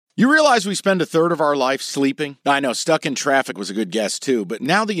You realize we spend a third of our life sleeping? I know, stuck in traffic was a good guess too, but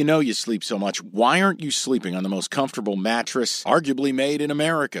now that you know you sleep so much, why aren't you sleeping on the most comfortable mattress arguably made in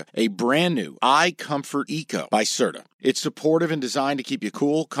America? A brand new iComfort Eco by Serta. It's supportive and designed to keep you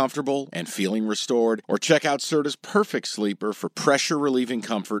cool, comfortable, and feeling restored. Or check out Serta's Perfect Sleeper for pressure-relieving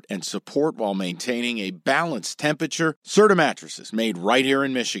comfort and support while maintaining a balanced temperature. Serta mattresses made right here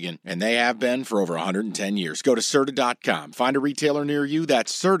in Michigan, and they have been for over 110 years. Go to Serta.com. Find a retailer near you.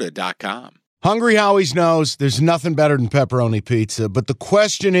 That's Serta.com. Hungry Howie's knows there's nothing better than pepperoni pizza, but the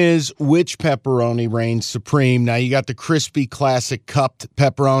question is, which pepperoni reigns supreme? Now, you got the crispy, classic cupped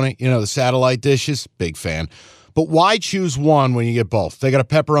pepperoni, the satellite dishes. Big fan. But why choose one when you get both? They got a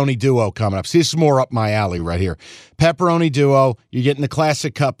pepperoni duo coming up. See, this is more up my alley right here. Pepperoni duo, you're getting the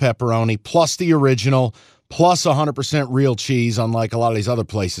classic cup pepperoni, plus the original, plus 100% real cheese, unlike a lot of these other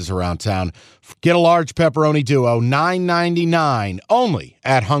places around town. Get a large pepperoni duo, $9.99, only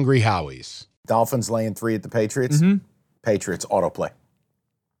at Hungry Howie's. Dolphins laying 3 at the Patriots. Mm-hmm. Patriots, autoplay.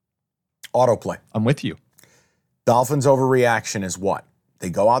 Autoplay. I'm with you. Dolphins overreaction is what? They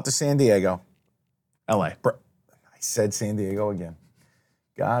go out to San Diego. L.A. I said San Diego again.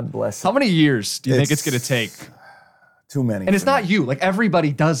 God bless. How many years do you think it's going to take? Too many. And it's not you. Like,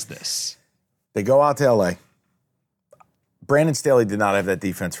 everybody does this. They go out to L.A. Brandon Staley did not have that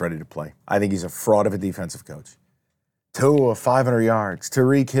defense ready to play. I think he's a fraud of a defensive coach. Tua, 500 yards.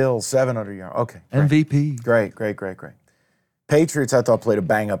 Tyreek Hill, 700 yards. Okay. Great. MVP. Great. Patriots, I thought, played a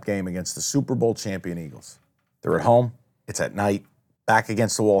bang-up game against the Super Bowl champion Eagles. They're at home. It's at night. Back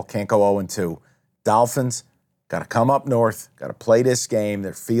against the wall. Can't go 0-2. Dolphins got to come up north. Got to play this game.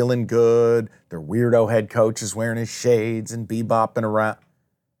 They're feeling good. Their weirdo head coach is wearing his shades and bebopping around.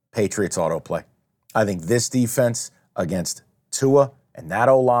 Patriots autoplay. I think this defense against Tua and that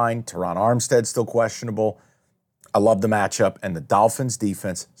O-line, Teron Armstead still questionable. I love the matchup, and the Dolphins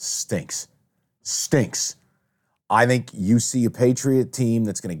defense stinks. I think you see a Patriot team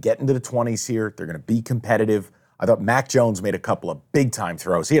that's going to get into the 20s here. They're going to be competitive. I thought Mac Jones made a couple of big-time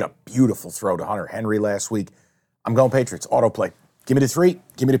throws. He had a beautiful throw to Hunter Henry last week. I'm going Patriots, autoplay. Give me the 3,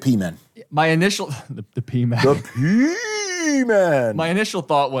 give me the P-men. My initial... The P-men. The P-men. My initial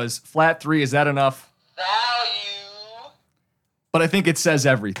thought was, flat 3, is that enough? Value. But I think it says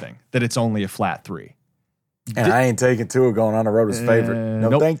everything, that it's only a flat 3. And I ain't taking Tua going on the road as favorite. No,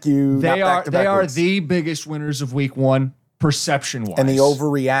 nope. Thank you. They are the biggest winners of week 1, perception-wise. And the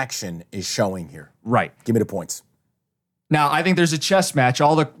overreaction is showing here. Right. Give me the points. Now, I think there's a chess match.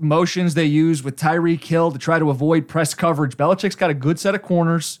 All the motions they use with Tyreek Hill to try to avoid press coverage. Belichick's got a good set of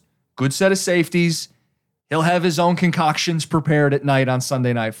corners, good set of safeties. He'll have his own concoctions prepared at night on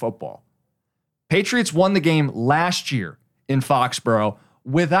Sunday Night Football. Patriots won the game last year in Foxborough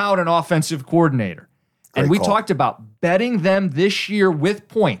without an offensive coordinator. And we talked about betting them this year with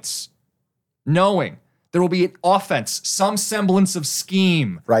points, knowing there will be an offense, some semblance of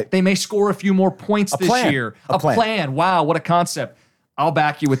scheme. Right. They may score a few more points this year. A plan. Wow, what a concept. I'll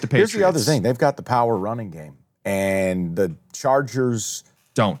back you with the Patriots. Here's the other thing. They've got the power running game. And the Chargers...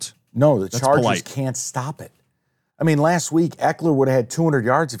 don't. No, That's Chargers polite. can't stop it. I mean, last week, Eckler would have had 200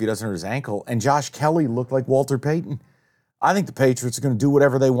 yards if he doesn't hurt his ankle, and Josh Kelly looked like Walter Payton. I think the Patriots are going to do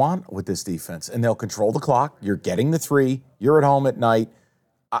whatever they want with this defense, and they'll control the clock. You're getting the 3. You're at home at night.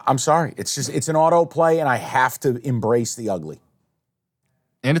 I'm sorry. It's an auto play, and I have to embrace the ugly.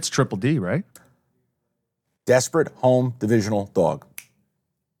 And it's Triple D, right? Desperate home divisional dog.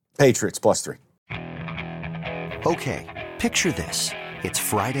 Patriots +3. Okay, picture this. It's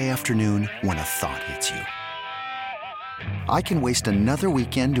Friday afternoon when a thought hits you. I can waste another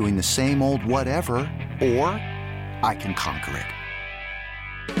weekend doing the same old whatever, or I can conquer it.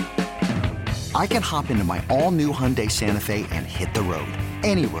 I can hop into my all-new Hyundai Santa Fe and hit the road.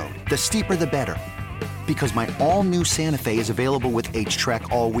 Any road. The steeper, the better. Because my all-new Santa Fe is available with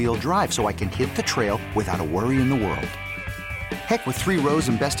H-Track all-wheel drive, so I can hit the trail without a worry in the world. Heck, with 3 rows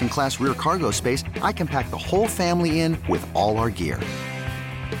and best-in-class rear cargo space, I can pack the whole family in with all our gear.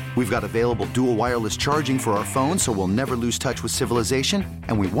 We've got available dual wireless charging for our phones, so we'll never lose touch with civilization,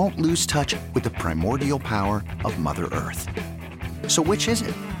 and we won't lose touch with the primordial power of Mother Earth. So which is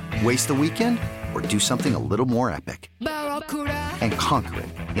it? Waste the weekend or do something a little more epic? And conquer it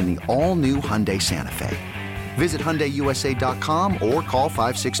in the all-new Hyundai Santa Fe. Visit HyundaiUSA.com or call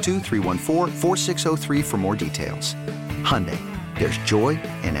 562-314-4603 for more details. Hyundai, there's joy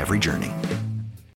in every journey.